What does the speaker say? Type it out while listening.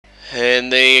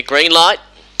And the green light,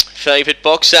 favoured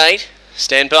box 8,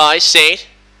 stand by, set.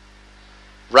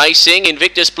 Racing,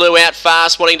 Invictus Blue out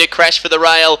fast, wanting to crash for the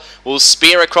rail, will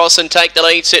spear across and take the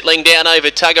lead, settling down over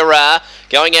Tuggerah.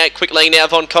 Going out quickly now,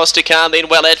 Von Costacan, then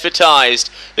Well Advertised.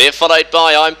 They're followed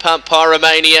by I'm Pump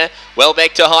Pyromania. Well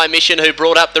back to High Mission, who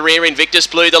brought up the rear. Invictus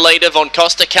Blue, the leader. Von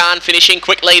Costacan finishing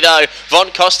quickly, though. Von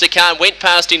Costacan went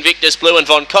past Invictus Blue, and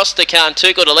Von Costacan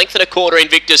too good. A length and a quarter,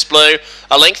 Invictus Blue.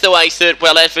 A length away third,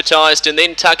 Well Advertised, and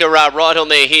then Tuggerah right on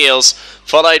their heels,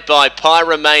 followed by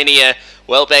Pyromania.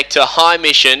 Well back to High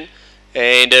Mission,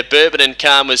 and Bourbon and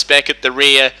Calm was back at the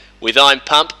rear with I'm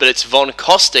Pump, but it's Von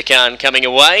Costacan coming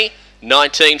away,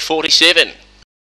 1947.